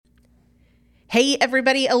Hey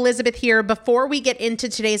everybody, Elizabeth here. Before we get into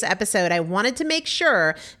today's episode, I wanted to make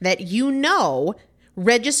sure that you know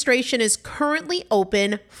registration is currently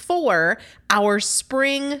open for our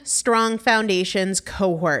Spring Strong Foundations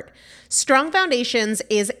cohort. Strong Foundations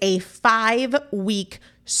is a 5-week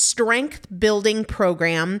strength building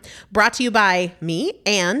program brought to you by me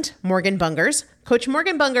and Morgan Bungers. Coach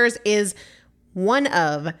Morgan Bungers is one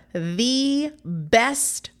of the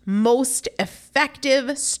best, most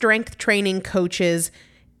effective strength training coaches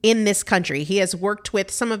in this country. He has worked with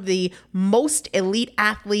some of the most elite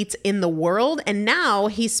athletes in the world, and now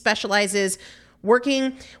he specializes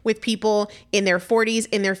working with people in their 40s,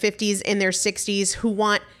 in their 50s, in their 60s who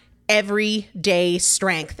want everyday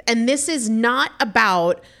strength. And this is not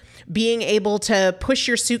about being able to push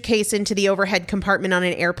your suitcase into the overhead compartment on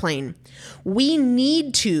an airplane. We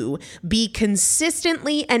need to be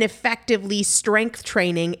consistently and effectively strength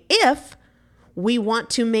training if we want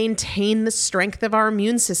to maintain the strength of our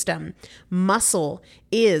immune system. Muscle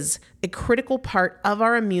is a critical part of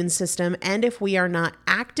our immune system, and if we are not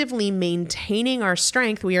actively maintaining our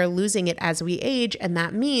strength, we are losing it as we age, and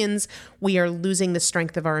that means we are losing the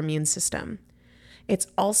strength of our immune system. It's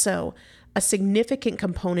also a significant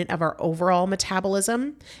component of our overall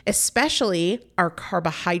metabolism, especially our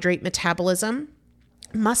carbohydrate metabolism.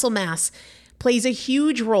 Muscle mass plays a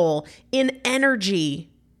huge role in energy,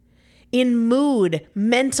 in mood,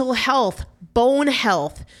 mental health, bone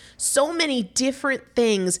health, so many different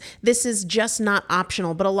things. This is just not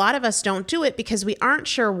optional, but a lot of us don't do it because we aren't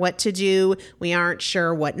sure what to do. We aren't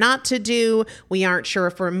sure what not to do. We aren't sure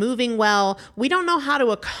if we're moving well. We don't know how to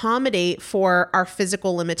accommodate for our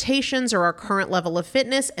physical limitations or our current level of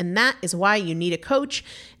fitness, and that is why you need a coach,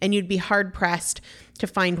 and you'd be hard-pressed to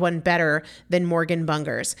find one better than Morgan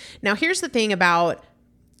Bungers. Now, here's the thing about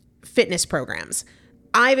fitness programs.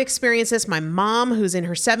 I've experienced this. My mom, who's in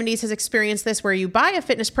her 70s, has experienced this, where you buy a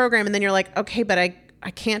fitness program and then you're like, okay, but I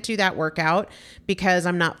can't do that workout because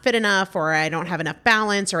I'm not fit enough, or I don't have enough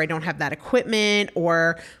balance, or I don't have that equipment,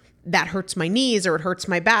 or that hurts my knees, or it hurts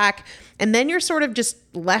my back. And then you're sort of just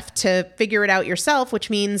left to figure it out yourself, which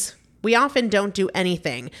means we often don't do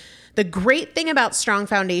anything. The great thing about Strong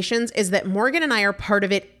Foundations is that Morgan and I are part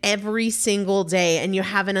of it every single day, and you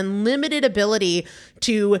have an unlimited ability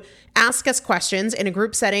to ask us questions in a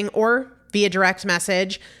group setting or via direct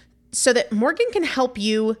message so that Morgan can help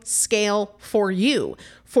you scale for you,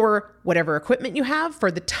 for whatever equipment you have, for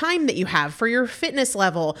the time that you have, for your fitness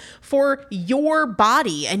level, for your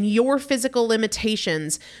body and your physical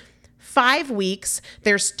limitations. 5 weeks,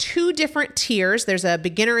 there's 2 different tiers. There's a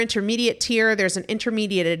beginner intermediate tier. There's an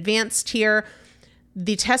intermediate advanced tier.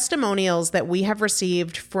 The testimonials that we have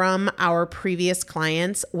received from our previous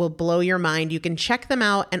clients will blow your mind. You can check them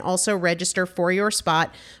out and also register for your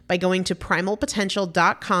spot by going to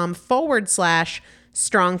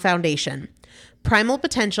primalpotential.com/strong foundation.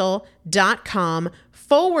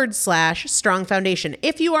 primalpotential.com/strong foundation.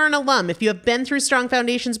 If you are an alum, if you have been through Strong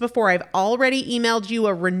Foundations before, I've already emailed you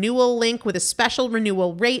a renewal link with a special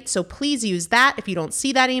renewal rate, so please use that. If you don't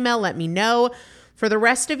see that email, let me know. For the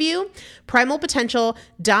rest of you,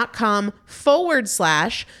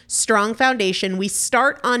 primalpotential.com/strong foundation. We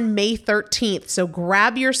start on May 13th, so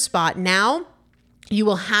grab your spot now. You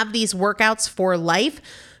will have these workouts for life.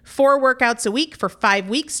 4 workouts a week for 5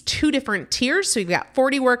 weeks, 2 different tiers. So you've got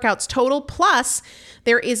 40 workouts total. Plus,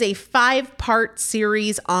 there is a 5-part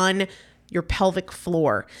series on your pelvic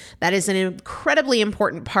floor. That is an incredibly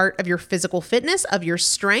important part of your physical fitness, of your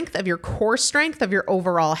strength, of your core strength, of your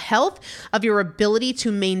overall health, of your ability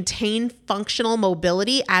to maintain functional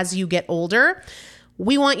mobility as you get older.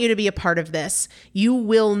 We want you to be a part of this. You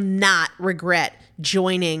will not regret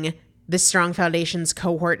joining the Strong Foundations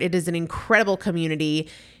cohort. It is an incredible community.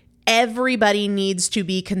 Everybody needs to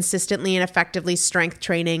be consistently and effectively strength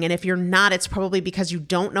training. And if you're not, it's probably because you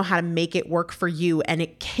don't know how to make it work for you. And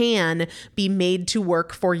it can be made to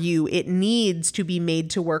work for you. It needs to be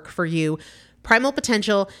made to work for you.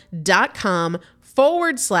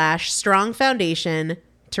 primalpotential.com/strong foundation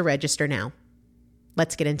to register now.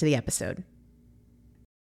 Let's get into the episode.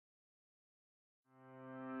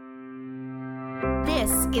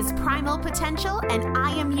 This is Primal Potential, and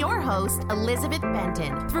I am your host, Elizabeth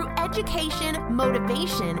Benton. Through education,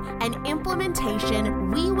 motivation, and implementation,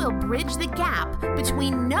 we will bridge the gap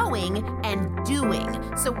between knowing and doing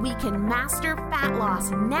so we can master fat loss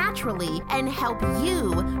naturally and help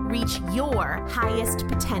you reach your highest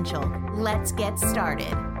potential. Let's get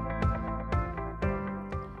started.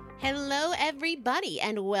 Hello, everybody,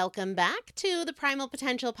 and welcome back to the Primal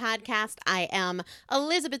Potential Podcast. I am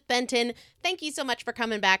Elizabeth Benton. Thank you so much for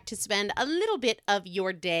coming back to spend a little bit of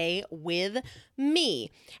your day with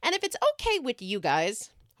me. And if it's okay with you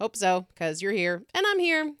guys, hope so, because you're here and I'm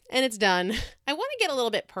here and it's done. I want to get a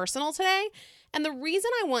little bit personal today. And the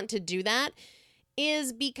reason I want to do that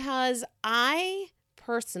is because I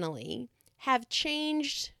personally have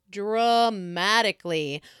changed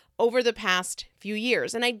dramatically over the past few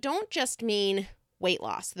years. And I don't just mean weight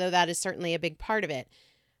loss, though that is certainly a big part of it.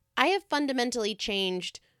 I have fundamentally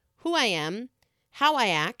changed who I am, how I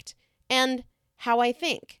act, and how I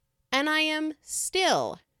think. And I am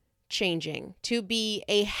still changing to be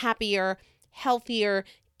a happier, healthier,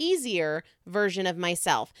 easier version of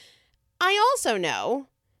myself. I also know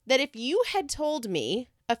that if you had told me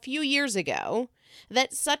a few years ago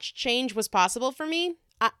that such change was possible for me,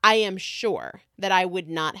 I am sure that I would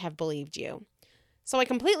not have believed you. So I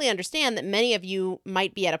completely understand that many of you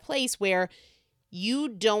might be at a place where you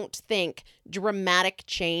don't think dramatic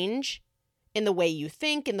change in the way you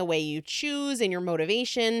think, in the way you choose, in your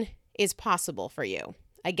motivation is possible for you.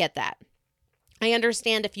 I get that. I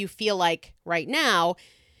understand if you feel like right now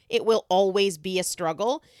it will always be a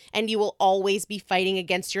struggle and you will always be fighting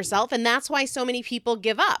against yourself. And that's why so many people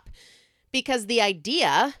give up, because the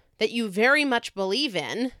idea that you very much believe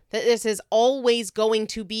in, that this is always going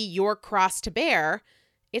to be your cross to bear,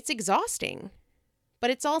 it's exhausting.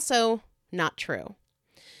 But it's also not true.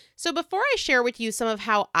 So before I share with you some of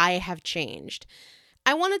how I have changed,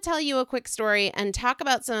 I want to tell you a quick story and talk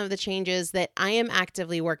about some of the changes that I am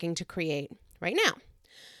actively working to create right now.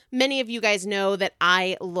 Many of you guys know that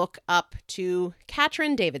I look up to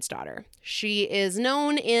Katrin Davidsdottir. She is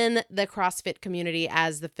known in the CrossFit community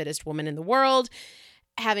as the fittest woman in the world,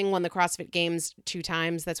 having won the CrossFit Games 2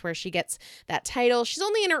 times. That's where she gets that title. She's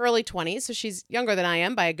only in her early 20s, so she's younger than I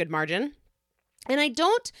am by a good margin. And I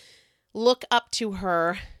don't look up to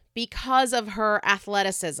her because of her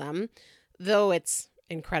athleticism, though it's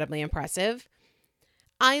incredibly impressive.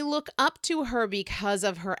 I look up to her because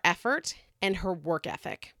of her effort and her work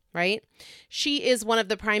ethic, right? She is one of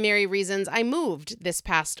the primary reasons I moved this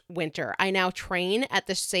past winter. I now train at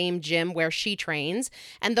the same gym where she trains,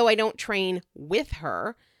 and though I don't train with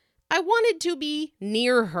her, I wanted to be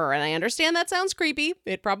near her. And I understand that sounds creepy.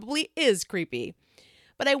 It probably is creepy.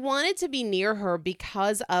 But I wanted to be near her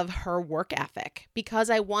because of her work ethic, because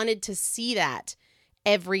I wanted to see that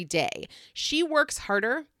every day. She works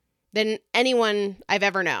harder than anyone I've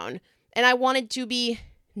ever known, and I wanted to be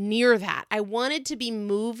near that. I wanted to be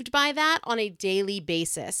moved by that on a daily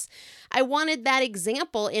basis. I wanted that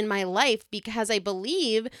example in my life because I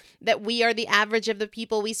believe that we are the average of the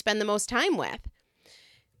people we spend the most time with.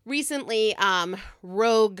 Recently,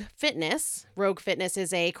 Rogue Fitness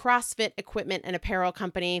is a CrossFit equipment and apparel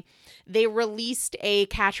company. They released a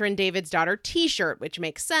Katrin Davidsdottir t-shirt, which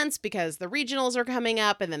makes sense because the regionals are coming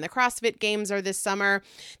up and then the CrossFit Games are this summer.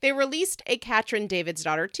 They released a Katrin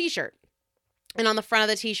Davidsdottir t-shirt. And on the front of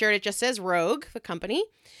the t-shirt, it just says Rogue, the company.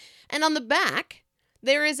 And on the back,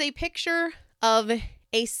 there is a picture of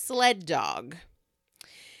a sled dog.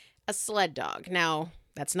 A sled dog. Now,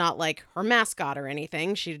 that's not like her mascot or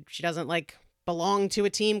anything. She doesn't belong to a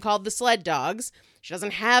team called the Sled Dogs. She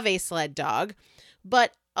doesn't have a sled dog.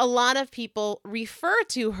 But a lot of people refer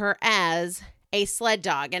to her as a sled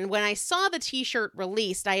dog. And when I saw the t-shirt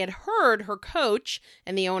released, I had heard her coach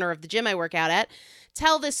and the owner of the gym I work out at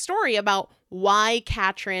tell this story about why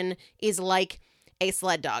Katrin is like a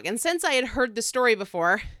sled dog. And since I had heard the story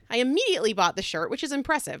before, I immediately bought the shirt, which is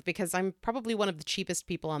impressive because I'm probably one of the cheapest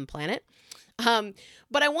people on the planet.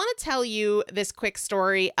 But I want to tell you this quick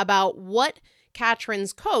story about what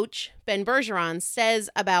Katrin's coach, Ben Bergeron, says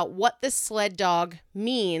about what the sled dog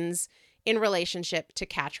means in relationship to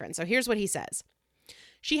Katrin. So here's what he says.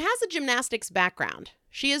 She has a gymnastics background.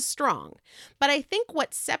 She is strong. But I think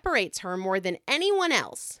what separates her more than anyone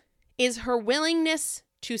else is her willingness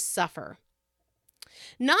to suffer.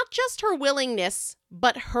 Not just her willingness,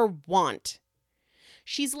 but her want.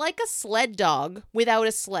 She's like a sled dog without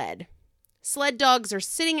a sled. Sled dogs are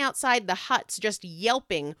sitting outside the huts just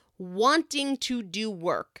yelping, wanting to do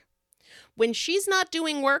work. When she's not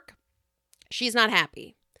doing work, she's not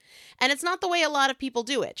happy. And it's not the way a lot of people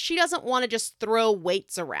do it. She doesn't want to just throw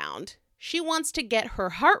weights around. She wants to get her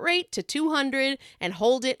heart rate to 200 and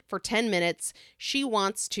hold it for 10 minutes. She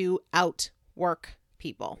wants to outwork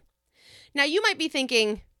people. Now, you might be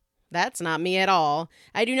thinking, that's not me at all.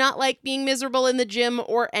 I do not like being miserable in the gym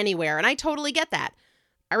or anywhere. And I totally get that.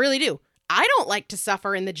 I really do. I don't like to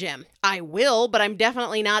suffer in the gym. I will, but I'm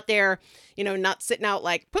definitely not there, not sitting out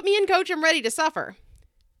like, put me in, coach, I'm ready to suffer.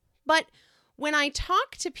 But when I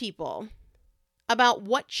talk to people about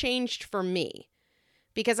what changed for me,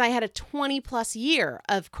 because I had a 20 plus year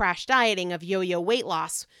of crash dieting, of yo-yo weight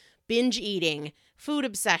loss, binge eating, food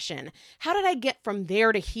obsession. How did I get from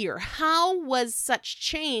there to here? How was such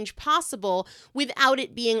change possible without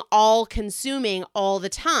it being all consuming all the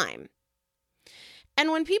time? And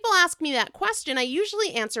when people ask me that question, I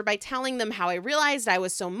usually answer by telling them how I realized I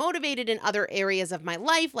was so motivated in other areas of my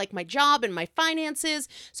life, like my job and my finances.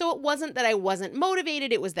 So it wasn't that I wasn't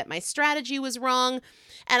motivated, it was that my strategy was wrong.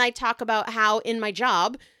 And I talk about how in my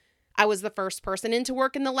job, I was the first person into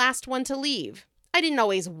work and the last one to leave. I didn't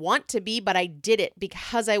always want to be, but I did it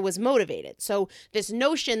because I was motivated. So this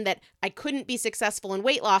notion that I couldn't be successful in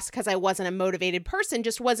weight loss because I wasn't a motivated person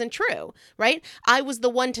just wasn't true, right? I was the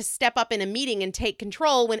one to step up in a meeting and take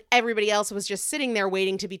control when everybody else was just sitting there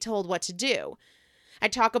waiting to be told what to do. I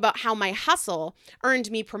talk about how my hustle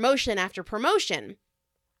earned me promotion after promotion.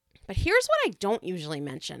 But here's what I don't usually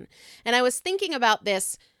mention. And I was thinking about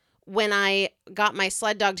this when I got my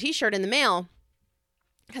Sled Dog t-shirt in the mail,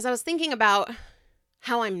 because I was thinking about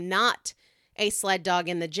how I'm not a sled dog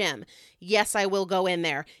in the gym. Yes, I will go in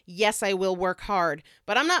there. Yes, I will work hard,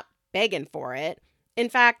 but I'm not begging for it. In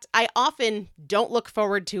fact, I often don't look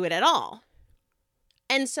forward to it at all.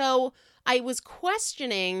 And so I was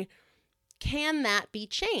questioning, can that be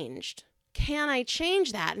changed? Can I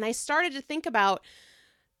change that? And I started to think about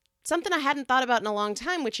something I hadn't thought about in a long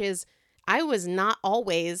time, which is I was not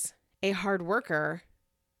always a hard worker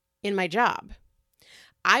in my job.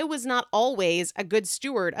 I was not always a good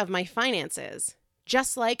steward of my finances,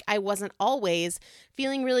 just like I wasn't always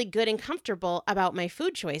feeling really good and comfortable about my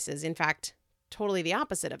food choices. In fact, totally the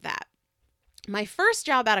opposite of that. My first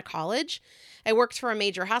job out of college, I worked for a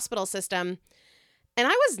major hospital system, and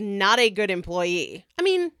I was not a good employee. I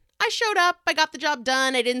mean, I showed up, I got the job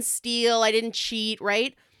done, I didn't steal, I didn't cheat,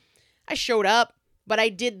 right? I showed up, but I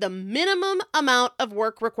did the minimum amount of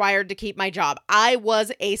work required to keep my job. I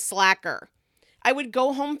was a slacker. I would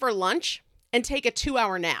go home for lunch and take a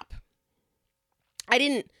 2-hour nap. I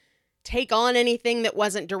didn't take on anything that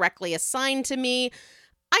wasn't directly assigned to me.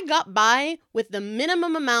 I got by with the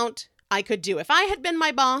minimum amount I could do. If I had been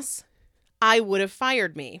my boss, I would have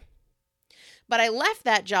fired me. But I left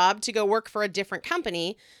that job to go work for a different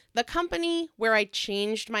company, the company where I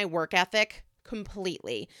changed my work ethic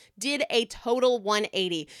completely, did a total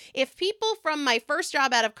 180. If people from my first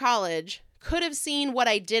job out of college could have seen what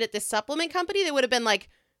I did at this supplement company, they would have been like,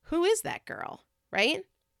 who is that girl, right?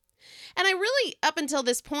 And I really, up until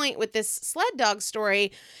this point with this sled dog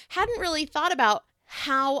story, hadn't really thought about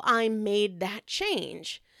how I made that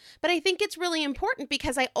change. But I think it's really important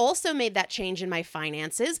because I also made that change in my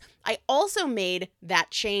finances. I also made that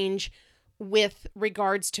change with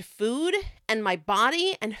regards to food and my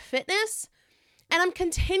body and fitness. And I'm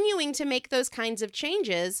continuing to make those kinds of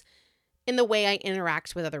changes in the way I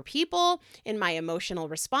interact with other people, in my emotional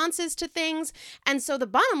responses to things. And so the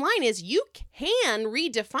bottom line is you can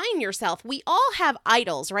redefine yourself. We all have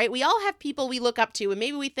idols, right? We all have people we look up to, and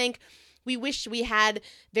maybe we think we wish we had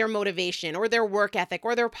their motivation or their work ethic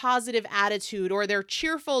or their positive attitude or their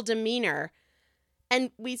cheerful demeanor.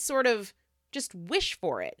 And we sort of just wish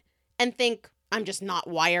for it and think, I'm just not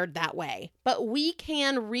wired that way. But we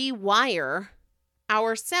can rewire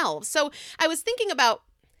ourselves. So I was thinking about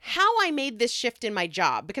how I made this shift in my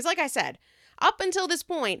job, because like I said, up until this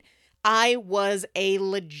point, I was a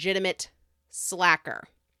legitimate slacker.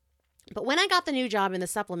 But when I got the new job in the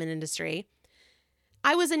supplement industry,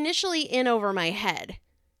 I was initially in over my head.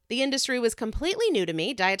 The industry was completely new to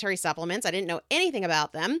me, dietary supplements. I didn't know anything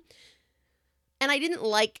about them. And I didn't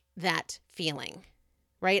like that feeling,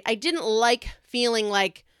 right? I didn't like feeling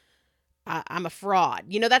like I'm a fraud.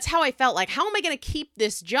 You know, that's how I felt like, how am I going to keep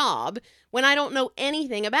this job when I don't know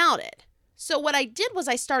anything about it? So what I did was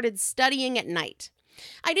I started studying at night.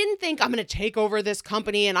 I didn't think I'm going to take over this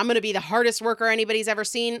company and I'm going to be the hardest worker anybody's ever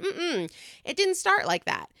seen. It didn't start like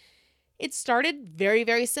that. It started very,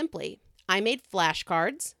 very simply. I made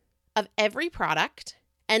flashcards of every product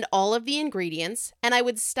and all of the ingredients, and I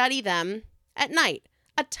would study them at night.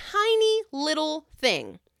 A tiny little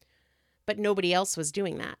thing. But nobody else was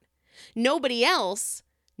doing that. Nobody else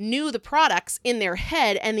knew the products in their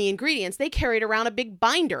head and the ingredients. They carried around a big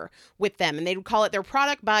binder with them, and they would call it their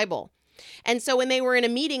product Bible. And so when they were in a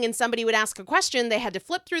meeting and somebody would ask a question, they had to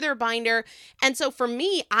flip through their binder. And so for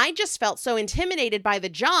me, I just felt so intimidated by the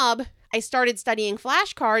job. I started studying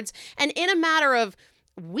flashcards, and in a matter of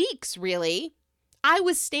weeks, really, I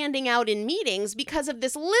was standing out in meetings because of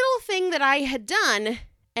this little thing that I had done.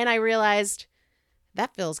 And I realized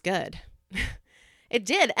that feels good. It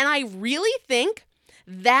did. And I really think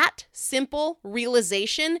That simple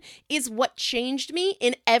realization is what changed me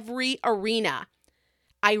in every arena.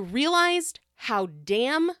 I realized how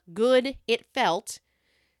damn good it felt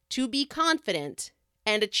to be confident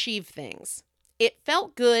and achieve things. It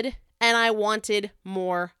felt good, and I wanted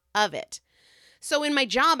more of it. So in my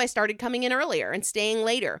job, I started coming in earlier and staying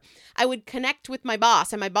later. I would connect with my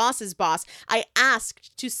boss and my boss's boss. I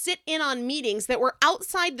asked to sit in on meetings that were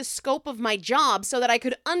outside the scope of my job so that I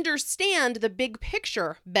could understand the big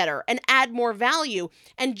picture better and add more value.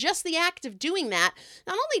 And just the act of doing that,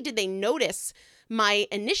 not only did they notice my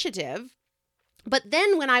initiative, but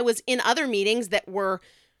then when I was in other meetings that were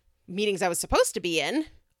meetings I was supposed to be in,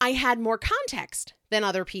 I had more context than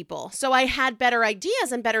other people. So I had better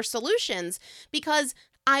ideas and better solutions because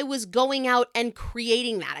I was going out and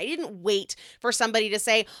creating that. I didn't wait for somebody to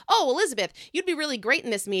say, "Oh, Elizabeth, you'd be really great in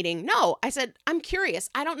this meeting." No, I said, "I'm curious.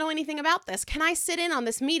 I don't know anything about this. Can I sit in on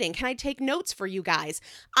this meeting? Can I take notes for you guys?"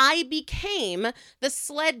 I became the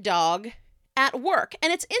sled dog at work.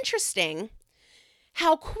 And it's interesting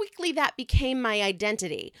how quickly that became my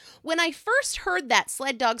identity. When I first heard that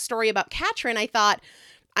sled dog story about Katrin, I thought,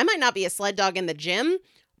 I might not be a sled dog in the gym,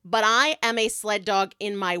 but I am a sled dog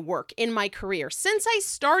in my work, in my career. Since I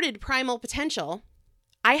started Primal Potential,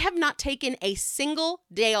 I have not taken a single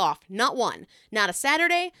day off, not one, not a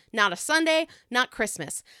Saturday, not a Sunday, not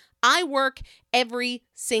Christmas. I work every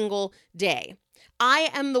single day. I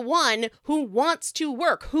am the one who wants to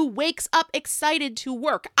work, who wakes up excited to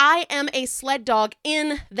work. I am a sled dog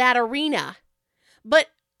in that arena.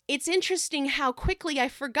 But it's interesting how quickly I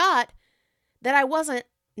forgot that I wasn't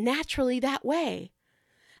naturally that way.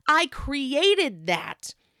 I created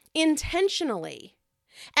that intentionally.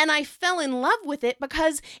 And I fell in love with it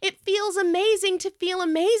because it feels amazing to feel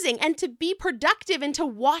amazing and to be productive and to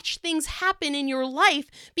watch things happen in your life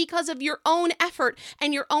because of your own effort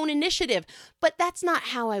and your own initiative. But that's not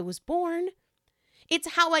how I was born.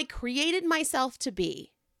 It's how I created myself to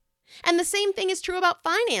be. And the same thing is true about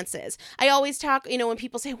finances. I always talk, when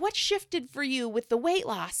people say, "What shifted for you with the weight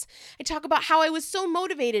loss?" I talk about how I was so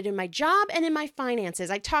motivated in my job and in my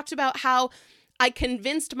finances. I talked about how I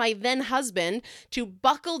convinced my then husband to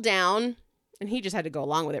buckle down, and he just had to go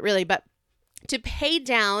along with it really, but to pay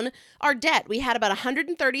down our debt. We had about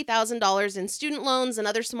 $130,000 in student loans and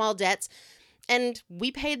other small debts, and we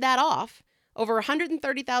paid that off, over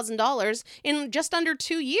 $130,000 in just under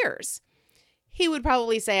 2 years. He would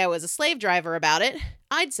probably say I was a slave driver about it.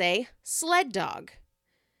 I'd say sled dog.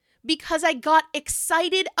 Because I got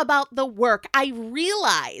excited about the work. I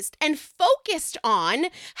realized and focused on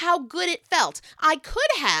how good it felt. I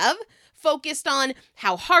could have focused on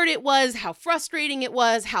how hard it was, how frustrating it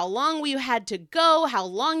was, how long we had to go, how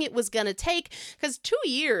long it was going to take, because 2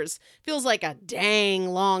 years feels like a dang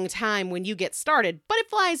long time when you get started, but it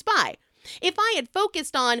flies by. If I had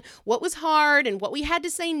focused on what was hard and what we had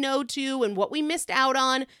to say no to and what we missed out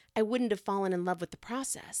on, I wouldn't have fallen in love with the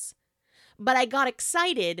process. But I got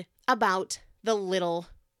excited about the little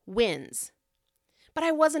wins. But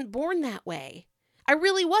I wasn't born that way. I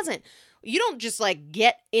really wasn't. You don't just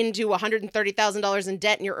get into $130,000 in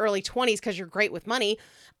debt in your early 20s because you're great with money.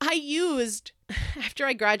 After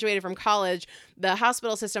I graduated from college, the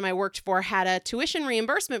hospital system I worked for had a tuition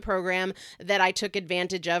reimbursement program that I took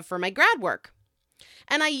advantage of for my grad work.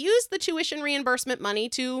 And I used the tuition reimbursement money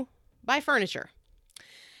to buy furniture.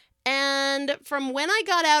 And from when I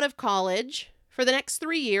got out of college, for the next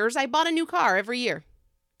 3 years, I bought a new car every year.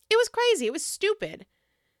 It was crazy. It was stupid.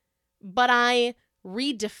 But I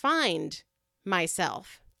redefined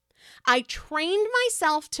myself. I trained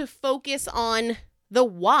myself to focus on the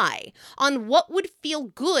why, on what would feel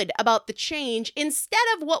good about the change instead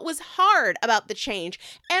of what was hard about the change.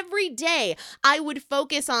 Every day, I would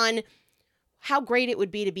focus on how great it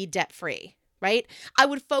would be debt-free, right? I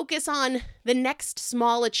would focus on the next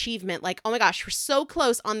small achievement, like, oh my gosh, we're so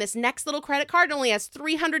close on this next little credit card. It only has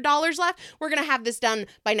 $300 left. We're going to have this done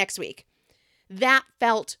by next week. That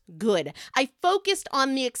felt good. I focused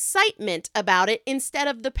on the excitement about it instead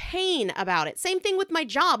of the pain about it. Same thing with my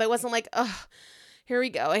job. I wasn't like, oh, here we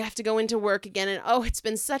go. I have to go into work again. And oh, it's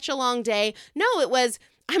been such a long day. No, it was,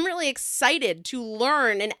 I'm really excited to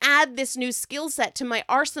learn and add this new skill set to my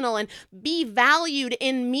arsenal and be valued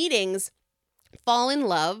in meetings. Fall in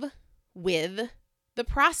love with the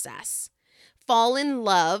process. Fall in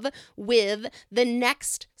love with the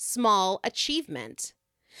next small achievement.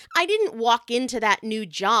 I didn't walk into that new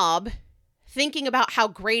job thinking about how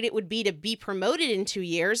great it would be to be promoted in 2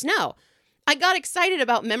 years. No, I got excited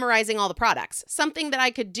about memorizing all the products, something that I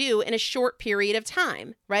could do in a short period of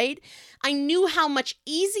time, right? I knew how much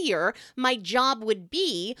easier my job would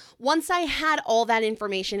be once I had all that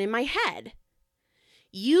information in my head.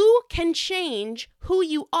 You can change who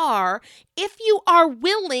you are if you are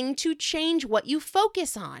willing to change what you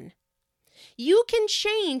focus on. You can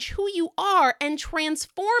change who you are and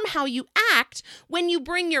transform how you act when you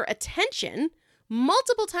bring your attention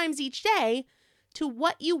multiple times each day to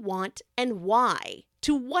what you want and why,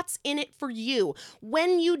 to what's in it for you.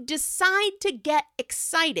 When you decide to get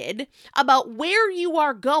excited about where you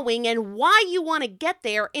are going and why you want to get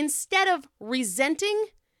there instead of resenting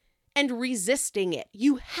and resisting it.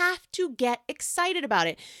 You have to get excited about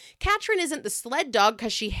it. Katrin isn't the sled dog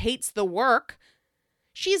because she hates the work.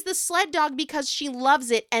 She's the sled dog because she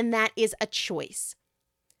loves it, and that is a choice.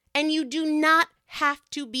 And you do not have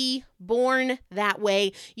to be born that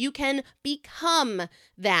way. You can become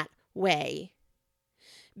that way.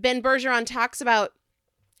 Ben Bergeron talks about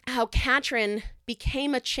how Katrin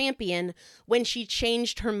became a champion when she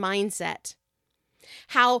changed her mindset.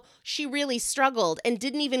 How she really struggled and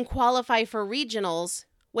didn't even qualify for regionals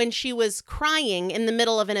when she was crying in the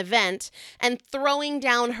middle of an event and throwing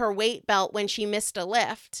down her weight belt when she missed a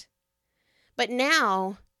lift. But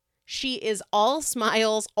now she is all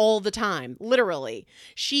smiles all the time, literally.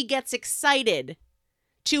 She gets excited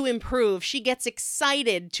to improve. She gets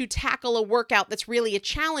excited to tackle a workout that's really a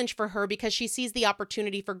challenge for her because she sees the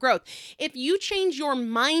opportunity for growth. If you change your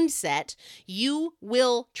mindset, you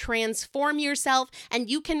will transform yourself and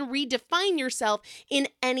you can redefine yourself in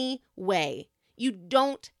any way. You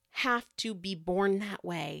don't have to be born that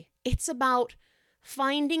way. It's about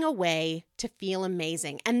finding a way to feel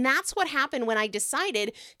amazing. And that's what happened when I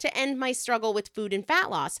decided to end my struggle with food and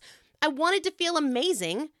fat loss. I wanted to feel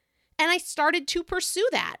amazing, and I started to pursue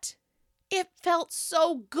that. It felt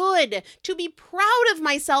so good to be proud of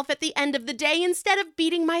myself at the end of the day instead of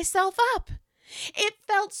beating myself up. It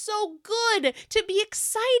felt so good to be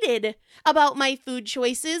excited about my food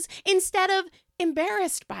choices instead of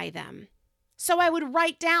embarrassed by them. So I would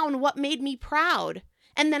write down what made me proud,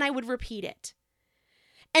 and then I would repeat it.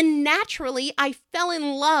 And naturally, I fell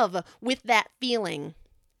in love with that feeling.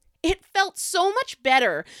 It felt so much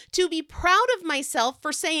better to be proud of myself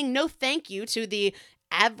for saying no thank you to the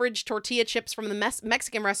average tortilla chips from the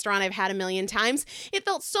Mexican restaurant I've had a million times. It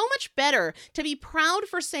felt so much better to be proud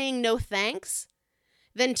for saying no thanks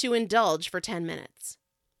than to indulge for 10 minutes.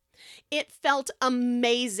 It felt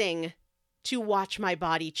amazing to watch my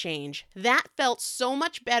body change. That felt so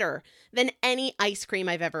much better than any ice cream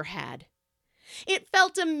I've ever had. It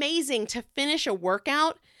felt amazing to finish a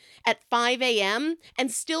workout at 5 a.m.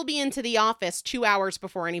 and still be into the office 2 hours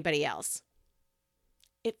before anybody else.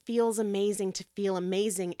 It feels amazing to feel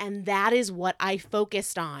amazing, and that is what I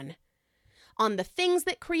focused on the things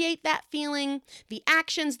that create that feeling, the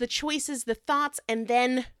actions, the choices, the thoughts, and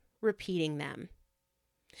then repeating them.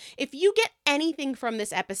 If you get anything from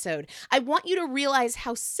this episode, I want you to realize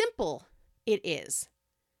how simple it is.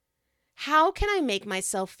 How can I make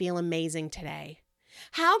myself feel amazing today?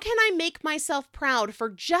 How can I make myself proud for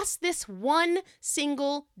just this one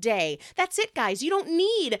single day? That's it, guys. You don't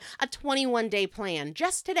need a 21-day plan,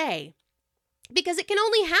 just today. Because it can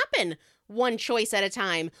only happen one choice at a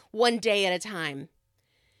time, one day at a time.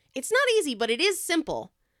 It's not easy, but it is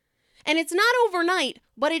simple. And it's not overnight,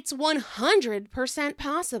 but it's 100%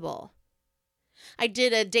 possible. I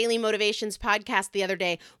did a Daily Motivations podcast the other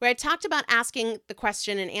day where I talked about asking the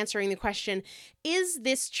question and answering the question, is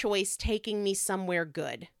this choice taking me somewhere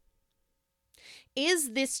good?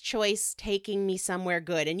 Is this choice taking me somewhere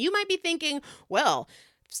good? And you might be thinking, well,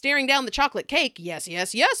 staring down the chocolate cake, yes,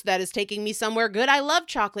 that is taking me somewhere good. I love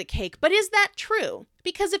chocolate cake. But is that true?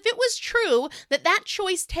 Because if it was true that that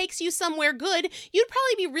choice takes you somewhere good, you'd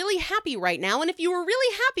probably be really happy right now. And if you were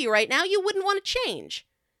really happy right now, you wouldn't want to change.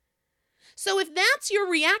 So if that's your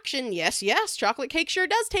reaction, yes, chocolate cake sure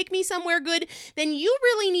does take me somewhere good, then you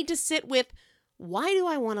really need to sit with, why do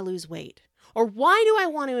I want to lose weight? Or why do I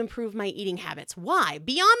want to improve my eating habits? Why?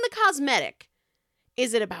 Beyond the cosmetic.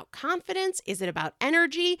 Is it about confidence? Is it about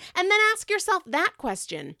energy? And then ask yourself that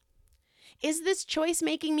question. Is this choice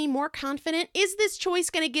making me more confident? Is this choice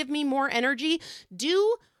going to give me more energy?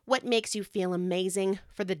 Do what makes you feel amazing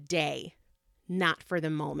for the day, not for the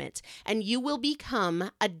moment. And you will become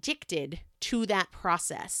addicted to that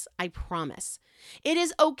process, I promise. It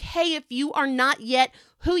is okay if you are not yet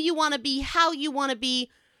who you want to be, how you want to be.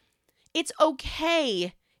 It's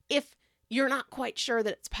okay if you're not quite sure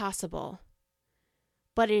that it's possible.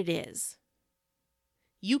 But it is.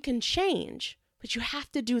 You can change, but you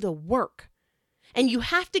have to do the work. And you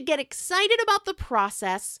have to get excited about the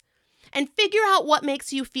process and figure out what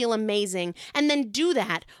makes you feel amazing, and then do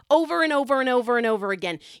that over and over and over and over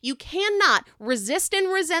again. You cannot resist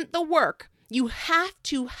and resent the work You have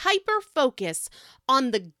to hyper-focus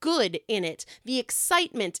on the good in it, the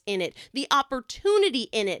excitement in it, the opportunity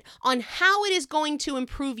in it, on how it is going to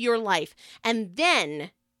improve your life. And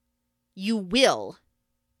then you will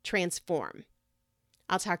transform.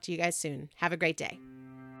 I'll talk to you guys soon. Have a great day.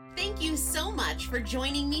 Thank you so much for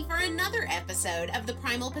joining me for another episode of the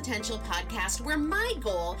Primal Potential Podcast, where my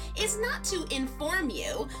goal is not to inform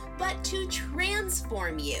you, but to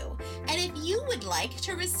transform you. And if you would like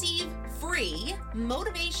to receive free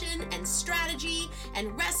motivation and strategy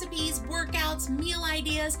and recipes, workouts, meal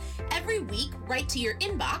ideas every week right to your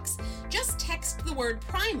inbox, just text the word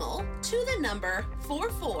primal to the number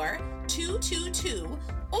 44222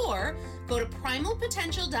 or go to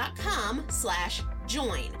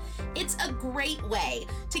primalpotential.com/join. It's a great way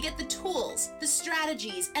to get the tools, the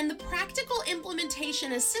strategies, and the practical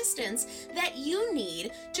implementation assistance that you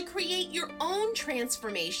need to create your own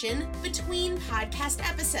transformation between podcast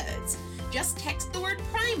episodes. Just text the word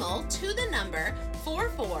primal to the number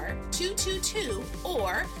 44222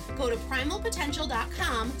 or go to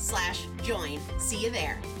primalpotential.com/join. See you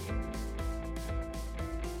there.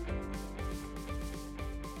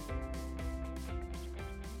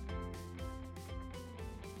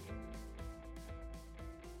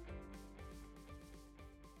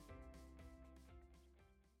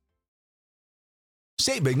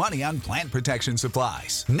 Save big money on plant protection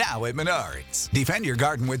supplies, now at Menards. Defend your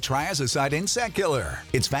garden with Triazicide Insect Killer.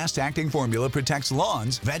 Its fast-acting formula protects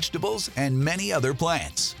lawns, vegetables, and many other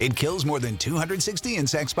plants. It kills more than 260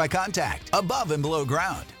 insects by contact, above and below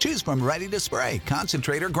ground. Choose from ready to spray,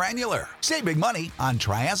 concentrate, or granular. Save big money on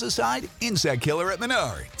Triazicide Insect Killer at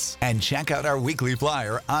Menards. And check out our weekly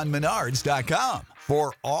flyer on Menards.com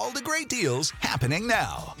for all the great deals happening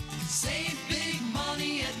now. Save